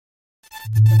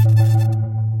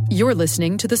You're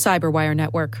listening to the Cyberwire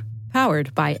Network,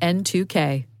 powered by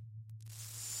N2K.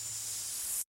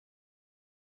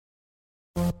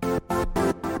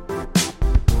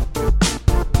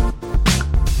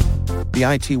 The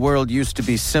IT world used to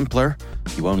be simpler.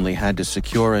 You only had to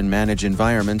secure and manage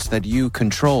environments that you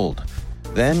controlled.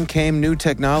 Then came new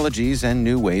technologies and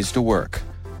new ways to work.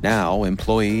 Now,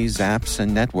 employees, apps,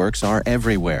 and networks are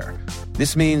everywhere.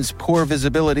 This means poor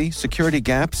visibility, security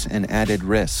gaps, and added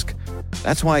risk.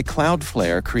 That's why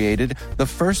Cloudflare created the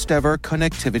first-ever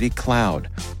connectivity cloud.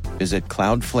 Visit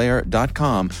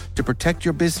cloudflare.com to protect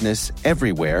your business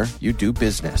everywhere you do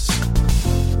business.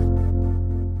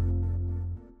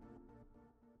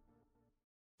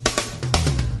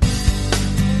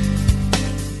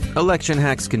 Election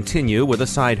hacks continue with a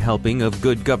side helping of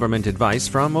good government advice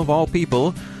from, of all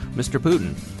people, Mr.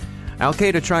 Putin.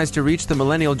 Al-Qaeda tries to reach the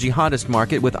millennial jihadist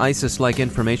market with ISIS-like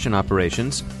information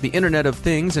operations. The Internet of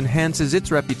Things enhances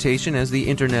its reputation as the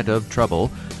Internet of Trouble.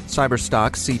 Cyber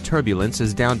stocks see turbulence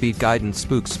as downbeat guidance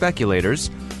spooks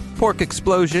speculators. Pork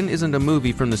Explosion isn't a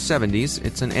movie from the 70s,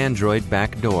 it's an Android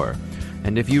backdoor.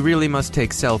 And if you really must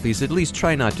take selfies, at least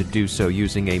try not to do so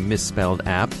using a misspelled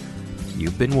app.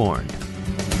 You've been warned.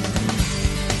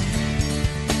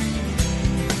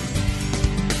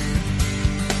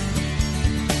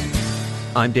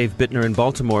 I'm Dave Bittner in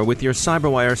Baltimore with your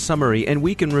CyberWire summary and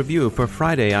week in review for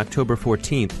Friday, October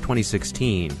 14th,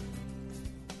 2016.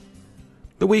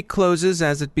 The week closes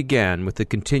as it began with the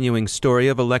continuing story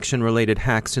of election-related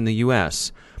hacks in the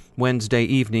U.S. Wednesday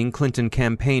evening, Clinton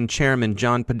campaign chairman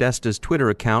John Podesta's Twitter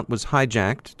account was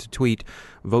hijacked to tweet,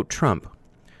 "Vote Trump."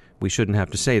 We shouldn't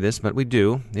have to say this, but we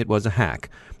do. It was a hack.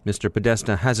 Mr.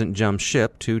 Podesta hasn't jumped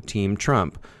ship to Team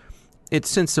Trump. It's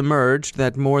since emerged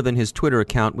that more than his Twitter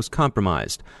account was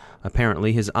compromised.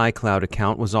 Apparently, his iCloud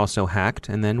account was also hacked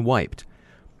and then wiped.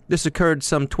 This occurred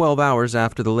some 12 hours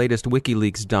after the latest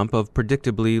WikiLeaks dump of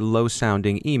predictably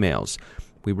low-sounding emails.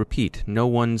 We repeat, no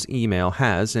one's email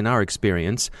has, in our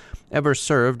experience, ever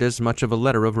served as much of a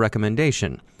letter of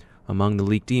recommendation. Among the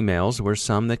leaked emails were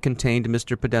some that contained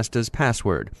Mr. Podesta's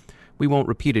password. We won't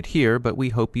repeat it here, but we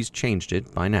hope he's changed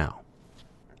it by now.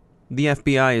 The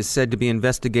FBI is said to be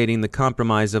investigating the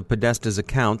compromise of Podesta's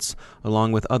accounts,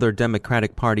 along with other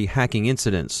Democratic Party hacking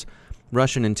incidents.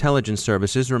 Russian intelligence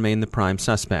services remain the prime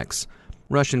suspects.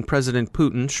 Russian President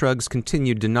Putin shrugs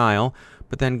continued denial,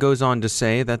 but then goes on to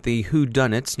say that the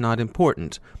whodunit's not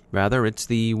important. Rather, it's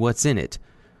the what's in it.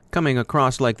 Coming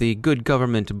across like the good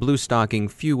government blue-stocking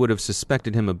few would have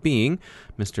suspected him of being,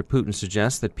 Mr. Putin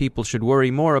suggests that people should worry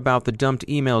more about the dumped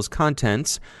email's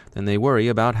contents than they worry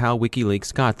about how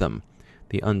WikiLeaks got them.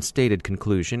 The unstated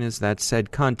conclusion is that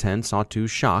said contents ought to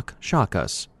shock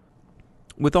us.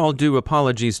 With all due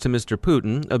apologies to Mr.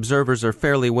 Putin, observers are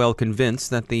fairly well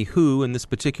convinced that the who in this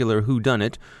particular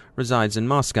whodunit resides in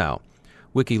Moscow.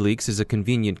 WikiLeaks is a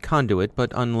convenient conduit,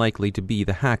 but unlikely to be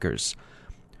the hackers.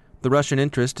 The Russian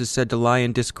interest is said to lie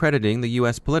in discrediting the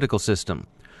U.S. political system.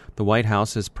 The White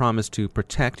House has promised to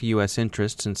protect U.S.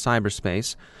 interests in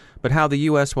cyberspace, but how the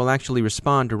U.S. will actually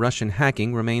respond to Russian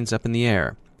hacking remains up in the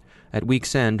air. At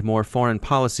week's end, more foreign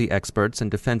policy experts and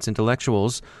defense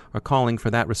intellectuals are calling for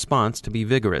that response to be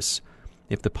vigorous.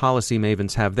 If the policy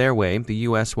mavens have their way, the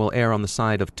U.S. will err on the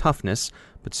side of toughness,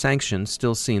 but sanctions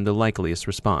still seem the likeliest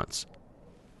response.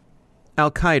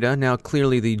 Al-Qaeda, now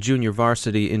clearly the junior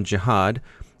varsity in jihad,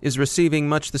 is receiving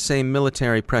much the same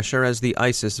military pressure as the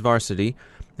ISIS varsity,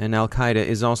 and Al-Qaeda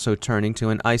is also turning to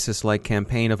an ISIS-like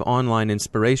campaign of online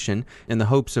inspiration in the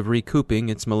hopes of recouping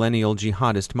its millennial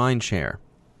jihadist mindshare.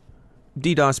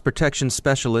 DDoS protection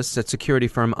specialists at security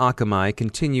firm Akamai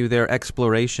continue their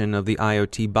exploration of the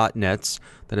IoT botnets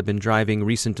that have been driving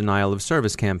recent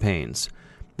denial-of-service campaigns.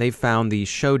 They've found the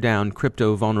Showdown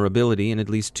crypto vulnerability in at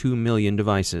least 2 million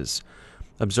devices.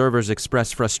 Observers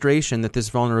express frustration that this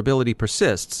vulnerability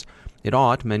persists. It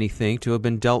ought, many think, to have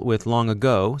been dealt with long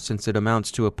ago, since it amounts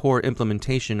to a poor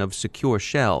implementation of Secure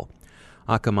Shell.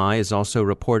 Akamai is also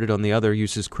reported on the other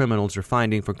uses criminals are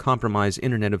finding for compromised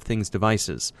Internet of Things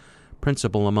devices.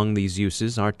 Principal among these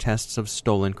uses are tests of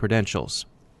stolen credentials.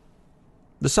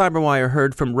 The Cyberwire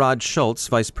heard from Rod Schultz,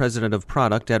 Vice President of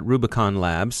Product at Rubicon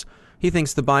Labs. He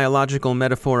thinks the biological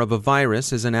metaphor of a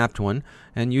virus is an apt one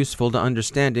and useful to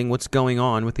understanding what's going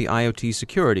on with the IoT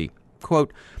security.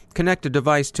 Quote, "Connect a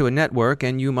device to a network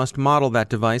and you must model that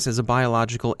device as a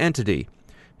biological entity.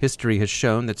 History has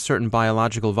shown that certain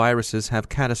biological viruses have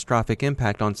catastrophic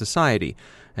impact on society,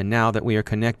 and now that we are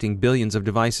connecting billions of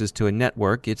devices to a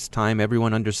network, it's time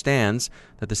everyone understands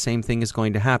that the same thing is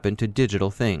going to happen to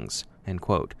digital things." End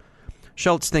quote.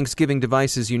 Schultz thinks giving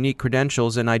devices unique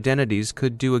credentials and identities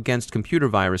could do against computer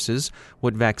viruses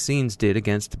what vaccines did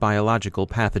against biological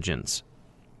pathogens.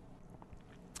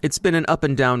 It's been an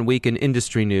up-and-down week in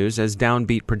industry news as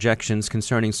downbeat projections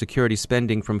concerning security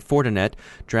spending from Fortinet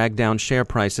drag down share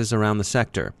prices around the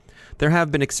sector. There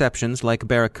have been exceptions like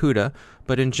Barracuda,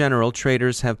 but in general,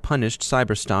 traders have punished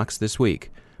cyber stocks this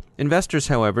week. Investors,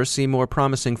 however, see more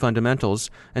promising fundamentals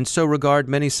and so regard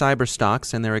many cyber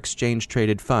stocks and their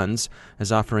exchange-traded funds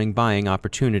as offering buying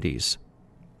opportunities.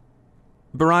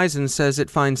 Verizon says it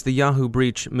finds the Yahoo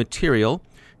breach material,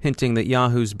 hinting that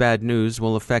Yahoo's bad news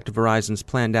will affect Verizon's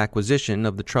planned acquisition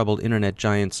of the troubled internet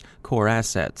giant's core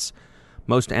assets.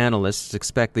 Most analysts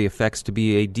expect the effects to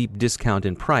be a deep discount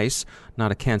in price,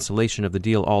 not a cancellation of the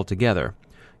deal altogether.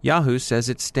 Yahoo says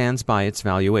it stands by its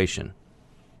valuation.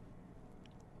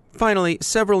 Finally,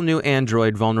 several new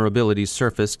Android vulnerabilities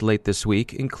surfaced late this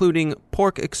week, including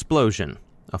Pork Explosion,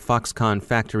 a Foxconn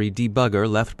factory debugger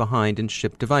left behind in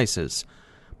shipped devices.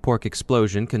 Pork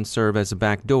Explosion can serve as a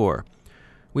backdoor.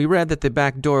 We read that the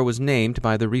backdoor was named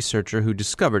by the researcher who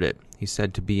discovered it. He's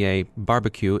said to be a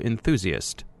barbecue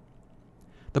enthusiast.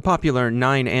 The popular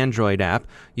 9 Android app,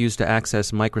 used to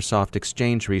access Microsoft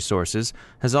Exchange resources,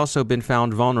 has also been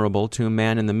found vulnerable to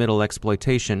man-in-the-middle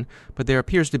exploitation, but there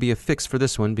appears to be a fix for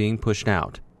this one being pushed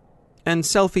out. And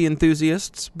selfie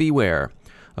enthusiasts, beware.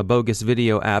 A bogus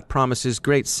video app promises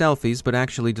great selfies but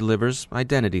actually delivers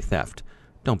identity theft.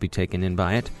 Don't be taken in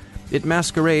by it. It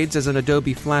masquerades as an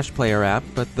Adobe Flash Player app,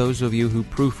 but those of you who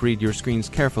proofread your screens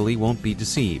carefully won't be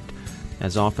deceived.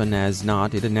 As often as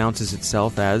not, it announces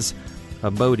itself as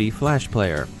Abode Flash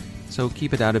Player. So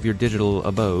keep it out of your digital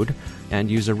abode and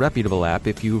use a reputable app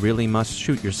if you really must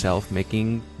shoot yourself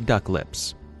making duck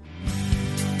lips.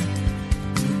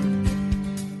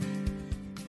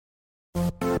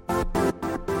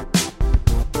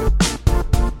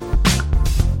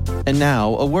 And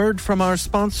now, a word from our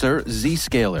sponsor,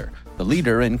 Zscaler, the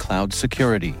leader in cloud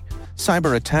security.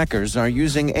 Cyber attackers are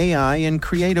using AI in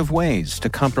creative ways to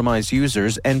compromise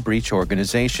users and breach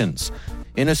organizations.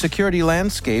 In a security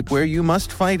landscape where you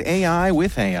must fight AI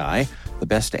with AI, the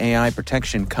best AI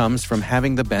protection comes from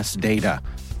having the best data.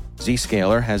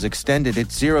 Zscaler has extended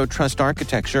its zero-trust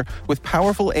architecture with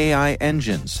powerful AI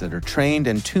engines that are trained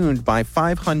and tuned by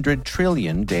 500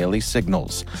 trillion daily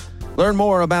signals. Learn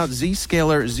more about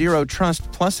Zscaler Zero Trust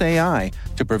Plus AI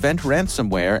to prevent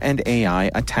ransomware and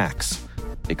AI attacks.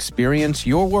 Experience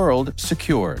your world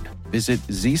secured. Visit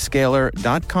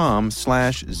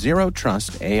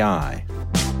zscaler.com/zerotrustai.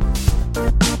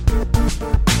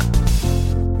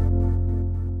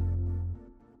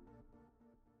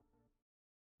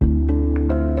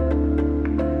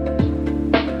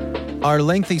 Are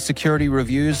lengthy security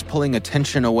reviews pulling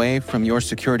attention away from your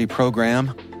security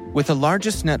program? With the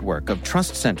largest network of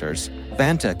trust centers,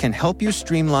 Vanta can help you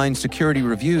streamline security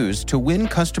reviews to win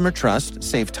customer trust,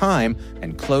 save time,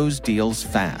 and close deals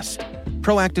fast.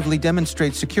 Proactively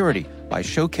demonstrate security by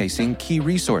showcasing key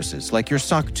resources like your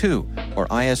SOC 2 or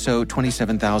ISO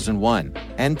 27001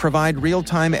 and provide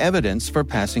real-time evidence for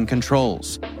passing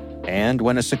controls. And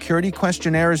when a security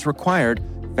questionnaire is required,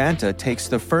 Vanta takes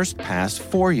the first pass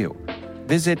for you.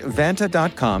 Visit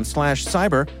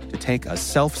vanta.com/cyber to take a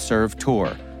self-serve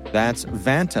tour. That's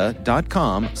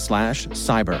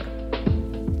vanta.com/cyber.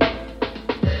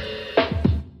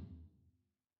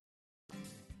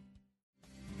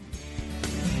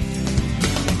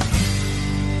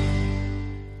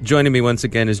 Joining me once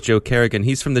again is Joe Kerrigan.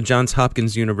 He's from the Johns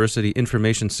Hopkins University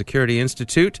Information Security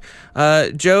Institute.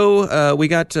 Joe, we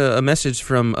got a message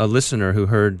from a listener who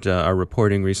heard our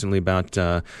reporting recently about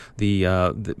the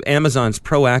Amazon's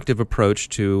proactive approach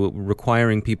to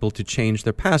requiring people to change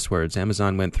their passwords.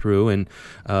 Amazon went through and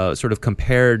sort of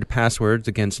compared passwords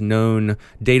against known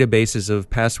databases of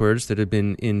passwords that had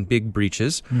been in big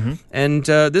breaches. Mm-hmm. And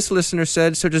this listener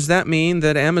said, so does that mean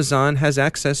that Amazon has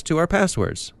access to our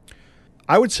passwords?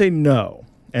 I would say no.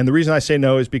 And the reason I say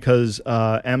no is because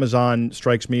Amazon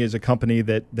strikes me as a company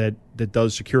that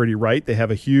does security right. They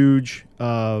have a huge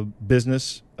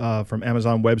business from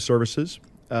Amazon Web Services.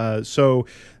 So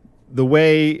the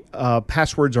way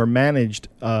passwords are managed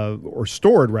or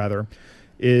stored, rather,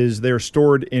 is they're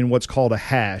stored in what's called a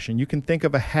hash. And you can think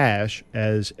of a hash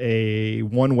as a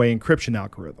one-way encryption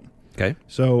algorithm. Okay.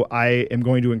 So I am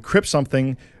going to encrypt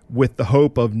something with the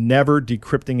hope of never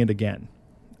decrypting it again.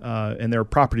 And there are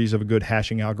properties of a good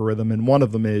hashing algorithm, and one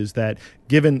of them is that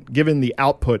given the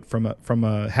output from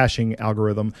a hashing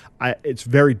algorithm, it's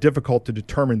very difficult to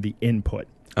determine the input.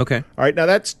 Okay. All right. Now,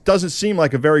 that doesn't seem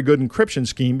like a very good encryption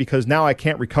scheme because now I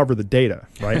can't recover the data,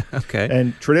 right? Okay.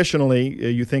 And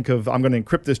traditionally, you think of, I'm going to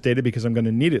encrypt this data because I'm going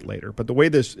to need it later. But the way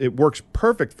it works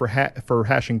perfect for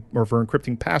hashing or for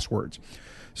encrypting passwords.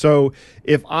 So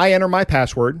if I enter my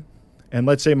password, and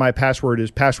let's say my password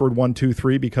is password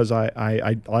 123 because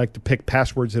I like to pick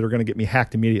passwords that are going to get me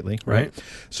hacked immediately, right?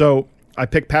 So I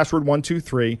pick password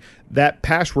 123. That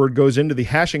password goes into the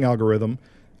hashing algorithm,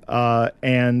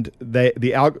 and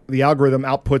the algorithm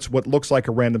outputs what looks like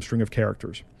a random string of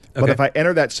characters. Okay. But if I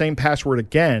enter that same password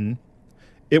again,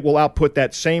 it will output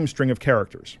that same string of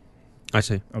characters. I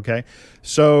see. Okay.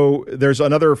 So there's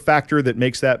another factor that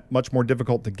makes that much more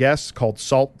difficult to guess called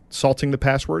salting the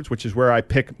passwords, which is where I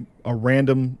pick a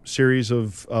random series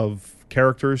of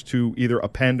characters to either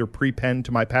append or prepend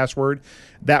to my password.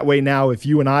 That way now, if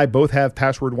you and I both have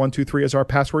password 123 as our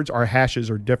passwords, our hashes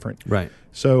are different. Right.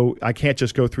 So I can't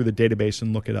just go through the database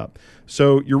and look it up.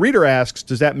 So your reader asks,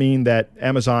 does that mean that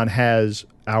Amazon has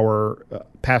our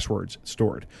passwords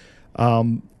stored?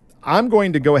 I'm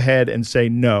going to go ahead and say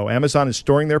no. Amazon is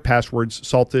storing their passwords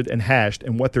salted and hashed,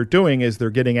 and what they're doing is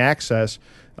they're getting access,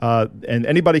 and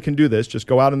anybody can do this. Just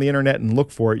go out on the internet and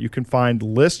look for it. You can find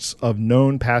lists of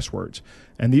known passwords,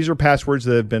 and these are passwords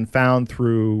that have been found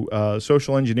through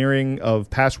social engineering of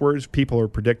passwords. People are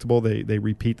predictable. They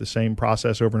repeat the same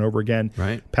process over and over again.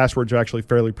 Right. Passwords are actually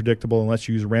fairly predictable unless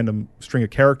you use a random string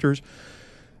of characters.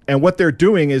 And what they're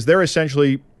doing is they're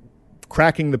essentially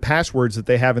cracking the passwords that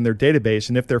they have in their database,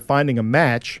 and if they're finding a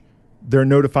match, they're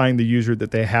notifying the user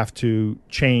that they have to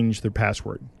change their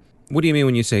password. What do you mean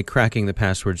when you say cracking the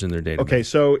passwords in their database? Okay,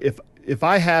 so if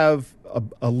I have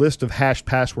a list of hashed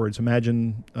passwords,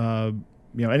 imagine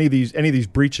any of these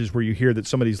breaches where you hear that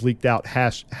somebody's leaked out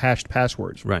hashed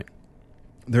passwords. Right.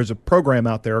 There's a program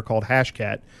out there called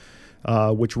Hashcat,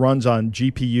 which runs on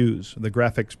GPUs, the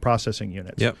graphics processing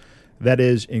units. Yep. That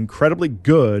is incredibly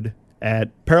good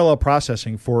at parallel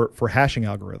processing for hashing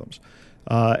algorithms.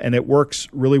 And it works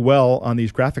really well on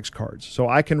these graphics cards. So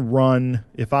I can run,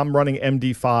 if I'm running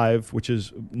MD5, which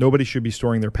is, nobody should be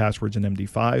storing their passwords in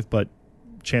MD5, but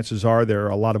chances are there are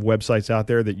a lot of websites out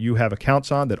there that you have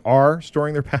accounts on that are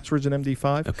storing their passwords in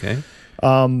MD5. Okay.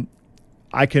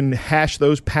 I can hash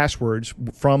those passwords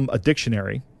from a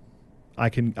dictionary. I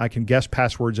can guess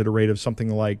passwords at a rate of something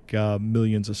like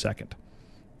millions a second.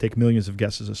 Take millions of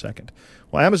guesses a second.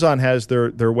 Well, Amazon has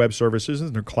their web services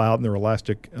and their cloud and their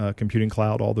elastic computing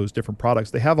cloud, all those different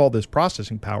products. They have all this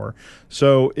processing power.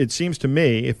 So it seems to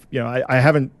me, if I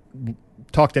haven't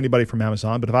talked to anybody from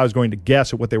Amazon, but if I was going to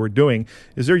guess at what they were doing,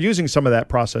 is they're using some of that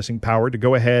processing power to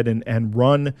go ahead and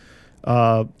run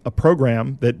a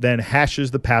program that then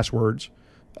hashes the passwords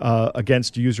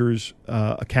against users'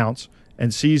 accounts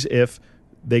and sees if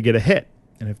they get a hit.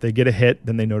 And if they get a hit,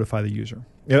 then they notify the user.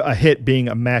 A hit being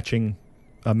a match to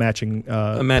a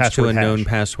known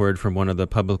password from one of the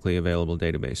publicly available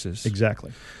databases.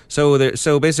 Exactly.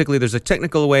 So basically, there's a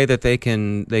technical way that they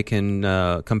can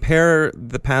compare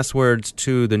the passwords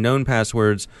to the known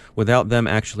passwords without them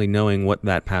actually knowing what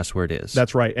that password is.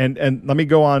 That's right. And let me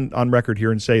go on record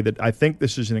here and say that I think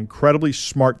this is an incredibly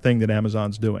smart thing that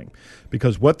Amazon's doing,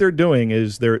 because what they're doing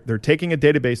is they're taking a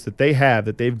database that they have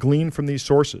that they've gleaned from these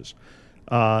sources.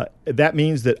 That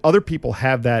means that other people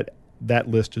have that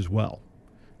list as well.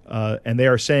 And they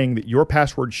are saying that your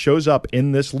password shows up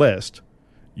in this list.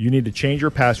 You need to change your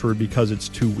password because it's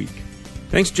too weak.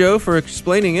 Thanks, Joe, for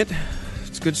explaining it.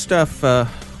 It's good stuff.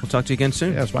 We'll talk to you again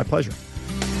soon. Yeah, it's my pleasure.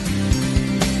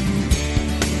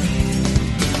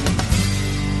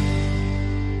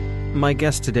 My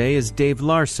guest today is Dave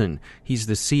Larson. He's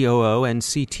the COO and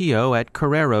CTO at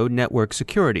Carrero Network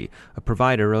Security, a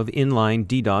provider of inline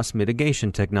DDoS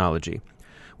mitigation technology.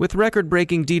 With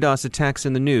record-breaking DDoS attacks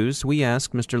in the news, we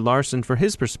asked Mr. Larson for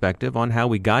his perspective on how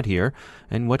we got here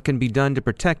and what can be done to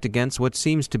protect against what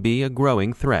seems to be a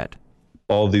growing threat.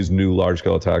 All of these new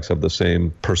large-scale attacks have the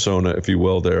same persona, if you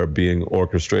will. They're being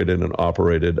orchestrated and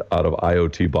operated out of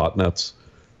IoT botnets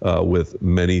with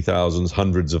many thousands,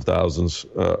 hundreds of thousands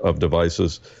of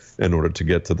devices in order to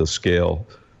get to the scale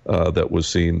that was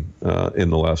seen in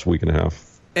the last week and a half.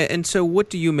 And so what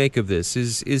do you make of this?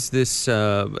 Is this,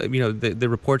 the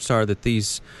reports are that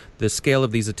the scale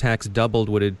of these attacks doubled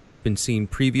what had been seen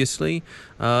previously.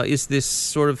 Is this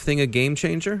sort of thing a game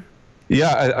changer?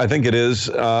 Yeah, I think it is.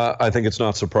 I think it's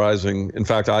not surprising. In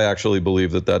fact, I actually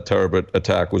believe that Terabit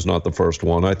attack was not the first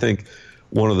one. I think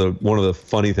one of the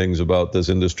funny things about this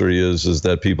industry is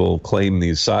that people claim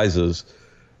these sizes,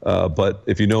 but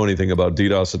if you know anything about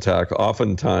DDoS attack,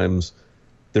 oftentimes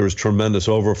there is tremendous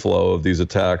overflow of these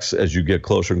attacks as you get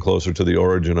closer and closer to the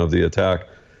origin of the attack.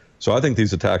 So I think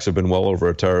these attacks have been well over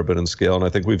a terabit in scale, and I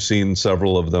think we've seen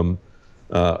several of them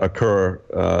occur,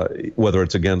 whether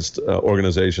it's against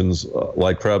organizations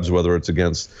like Krebs, whether it's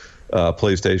against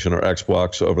PlayStation or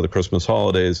Xbox over the Christmas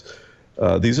holidays.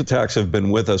 These attacks have been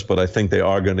with us, but I think they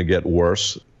are going to get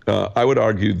worse. I would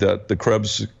argue that the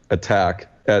Krebs attack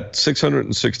at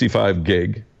 665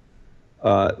 gig,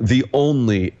 the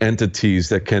only entities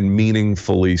that can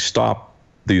meaningfully stop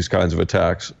these kinds of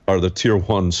attacks are the tier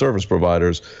one service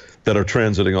providers that are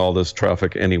transiting all this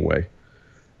traffic anyway.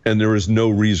 And there is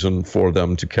no reason for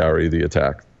them to carry the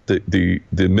attack. The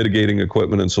mitigating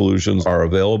equipment and solutions are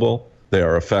available, they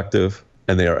are effective,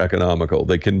 and they are economical.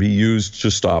 They can be used to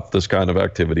stop this kind of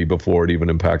activity before it even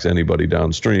impacts anybody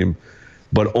downstream.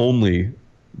 But only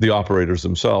the operators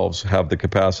themselves have the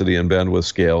capacity and bandwidth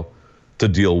scale to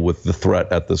deal with the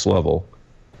threat at this level.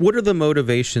 What are the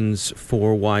motivations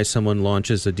for why someone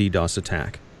launches a DDoS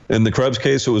attack? In the Krebs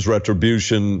case, it was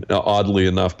retribution, oddly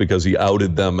enough, because he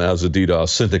outed them as a DDoS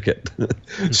syndicate.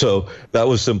 So that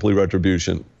was simply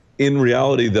retribution. In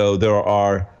reality, though, there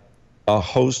are a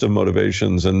host of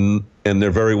motivations, and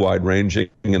they're very wide-ranging,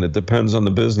 and it depends on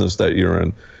the business that you're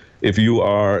in. If you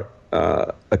are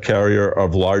a carrier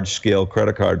of large-scale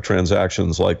credit card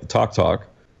transactions like TalkTalk,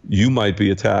 you might be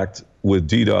attacked with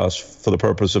DDoS for the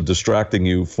purpose of distracting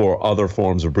you for other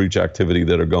forms of breach activity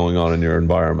that are going on in your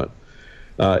environment.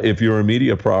 If you're a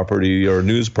media property or a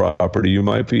news property, you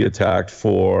might be attacked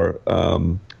for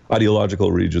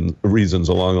ideological reasons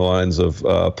along the lines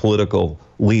of political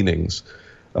leanings.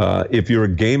 If you're a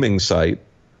gaming site,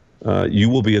 you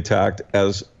will be attacked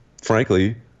as,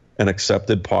 frankly, an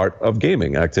accepted part of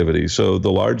gaming activity. So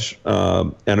the large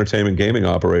entertainment gaming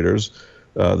operators,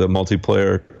 the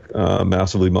multiplayer,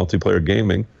 massively multiplayer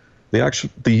gaming,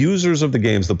 the users of the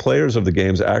games, the players of the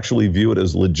games actually view it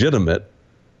as legitimate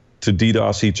to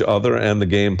DDoS each other and the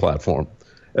game platform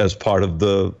as part of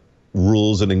the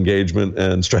rules and engagement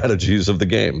and strategies of the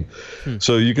game.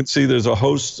 So you can see there's a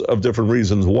host of different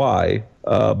reasons why,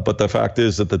 but the fact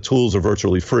is that the tools are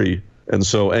virtually free. And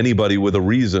so anybody with a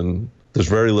reason, there's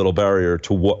very little barrier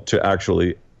to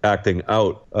actually acting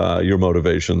out your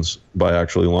motivations by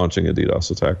actually launching a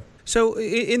DDoS attack. So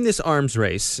in this arms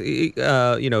race,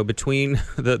 between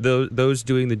those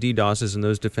doing the DDoSes and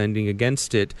those defending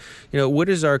against it, what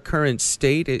is our current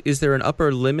state? Is there an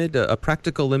upper limit, a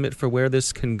practical limit for where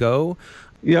this can go?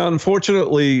 Yeah,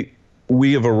 unfortunately,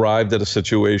 we have arrived at a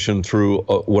situation through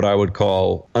what I would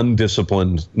call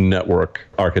undisciplined network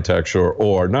architecture,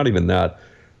 or not even that,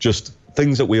 just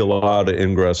things that we allow to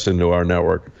ingress into our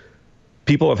network.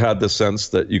 People have had this sense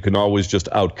that you can always just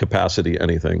out-capacity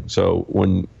anything. So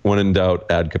when in doubt,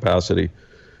 add capacity.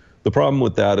 The problem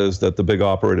with that is that the big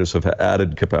operators have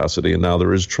added capacity, and now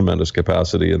there is tremendous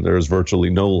capacity, and there is virtually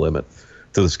no limit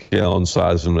to the scale and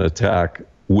size of an attack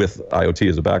with IoT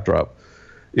as a backdrop.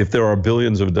 If there are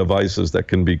billions of devices that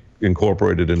can be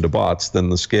incorporated into bots, then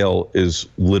the scale is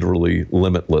literally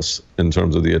limitless in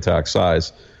terms of the attack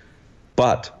size.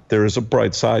 But there is a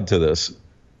bright side to this.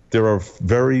 There are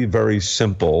very, very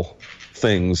simple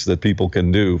things that people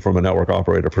can do from a network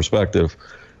operator perspective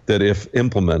that, if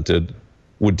implemented,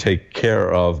 would take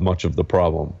care of much of the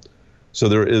problem. So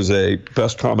there is a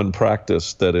best common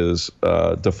practice that is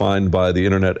defined by the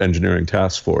Internet Engineering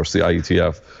Task Force, the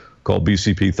IETF, called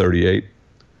BCP 38.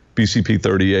 BCP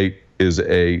 38 is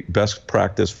a best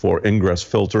practice for ingress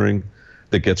filtering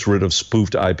that gets rid of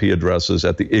spoofed IP addresses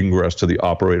at the ingress to the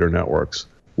operator networks.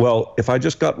 Well, if I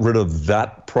just got rid of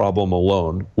that problem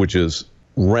alone, which is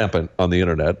rampant on the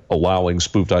internet, allowing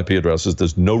spoofed IP addresses,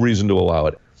 there's no reason to allow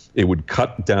it. It would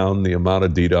cut down the amount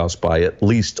of DDoS by at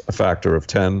least a factor of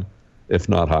 10, if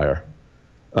not higher.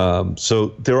 So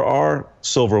there are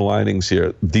silver linings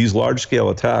here. These large-scale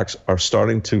attacks are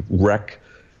starting to wreck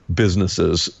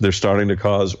businesses. They're starting to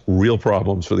cause real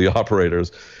problems for the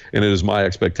operators, and it is my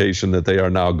expectation that they are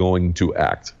now going to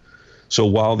act. So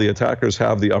while the attackers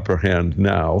have the upper hand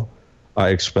now, I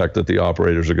expect that the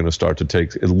operators are going to start to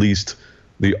take at least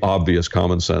the obvious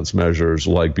common sense measures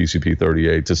like BCP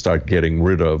 38 to start getting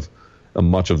rid of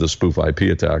much of the spoof IP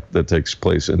attack that takes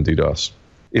place in DDoS.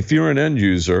 If you're an end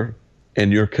user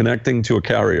and you're connecting to a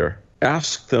carrier,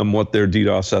 ask them what their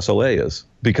DDoS SLA is.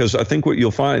 Because I think what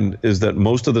you'll find is that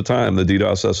most of the time the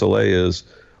DDoS SLA is,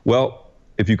 well,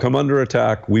 if you come under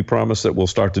attack, we promise that we'll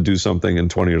start to do something in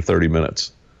 20 or 30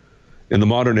 minutes. In the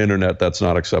modern internet, that's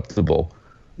not acceptable.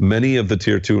 Many of the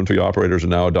tier 2 and 3 operators are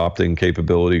now adopting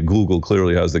capability. Google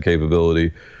clearly has the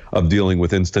capability of dealing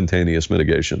with instantaneous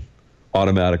mitigation,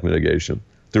 automatic mitigation.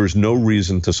 There is no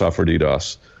reason to suffer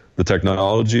DDoS. The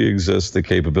technology exists, the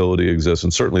capability exists,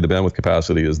 and certainly the bandwidth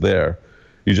capacity is there.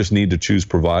 You just need to choose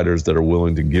providers that are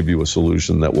willing to give you a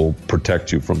solution that will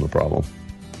protect you from the problem.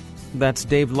 That's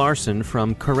Dave Larson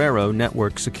from Carrero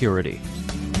Network Security.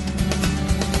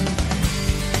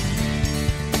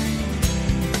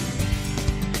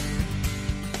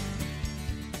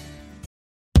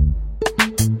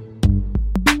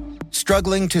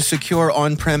 Struggling to secure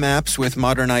on-prem apps with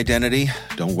modern identity?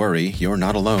 Don't worry, you're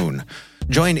not alone.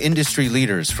 Join industry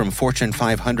leaders from Fortune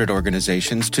 500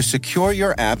 organizations to secure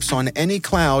your apps on any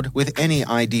cloud with any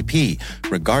IDP,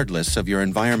 regardless of your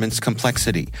environment's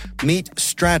complexity. Meet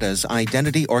Strata's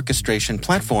identity orchestration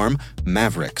platform,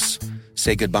 Mavericks.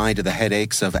 Say goodbye to the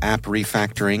headaches of app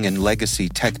refactoring and legacy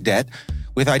tech debt.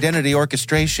 With identity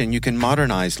orchestration, you can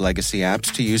modernize legacy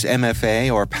apps to use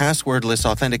MFA or passwordless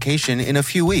authentication in a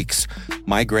few weeks,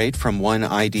 migrate from one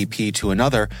IDP to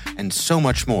another, and so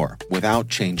much more without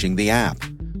changing the app.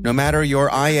 No matter your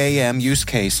IAM use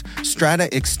case, Strata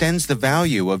extends the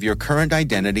value of your current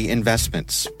identity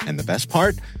investments. And the best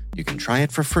part? You can try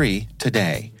it for free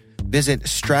today. Visit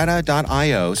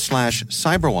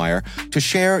strata.io/cyberwire to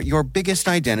share your biggest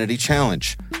identity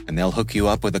challenge, and they'll hook you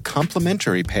up with a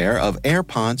complimentary pair of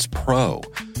AirPods Pro.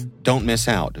 Don't miss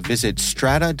out. Visit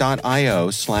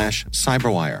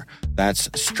strata.io/cyberwire. That's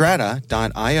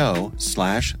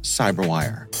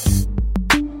strata.io/cyberwire.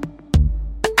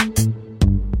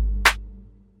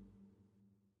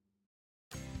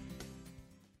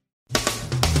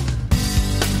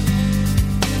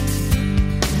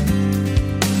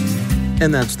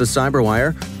 And that's the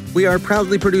Cyberwire. We are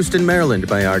proudly produced in Maryland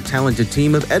by our talented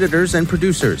team of editors and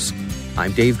producers.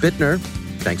 I'm Dave Bittner.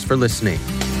 Thanks for listening.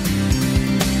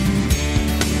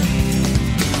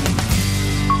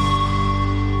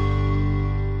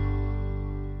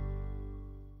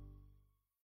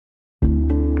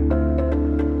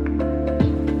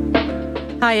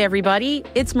 Hi, everybody.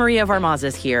 It's Maria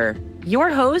Varmazes here, your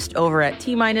host over at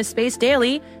T-Minus Space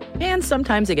Daily, and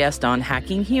sometimes a guest on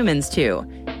Hacking Humans, too.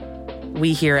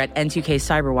 We here at N2K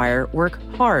Cyberwire work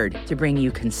hard to bring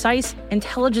you concise,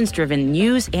 intelligence-driven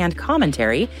news and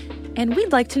commentary, and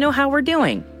we'd like to know how we're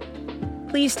doing.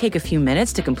 Please take a few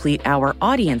minutes to complete our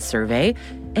audience survey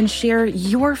and share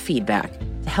your feedback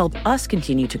to help us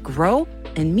continue to grow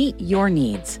and meet your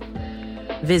needs.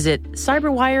 Visit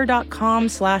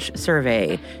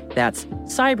cyberwire.com/survey. That's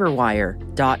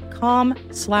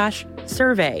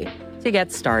cyberwire.com/survey to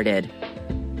get started.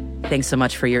 Thanks so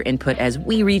much for your input as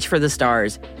we reach for the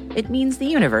stars. It means the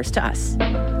universe to us.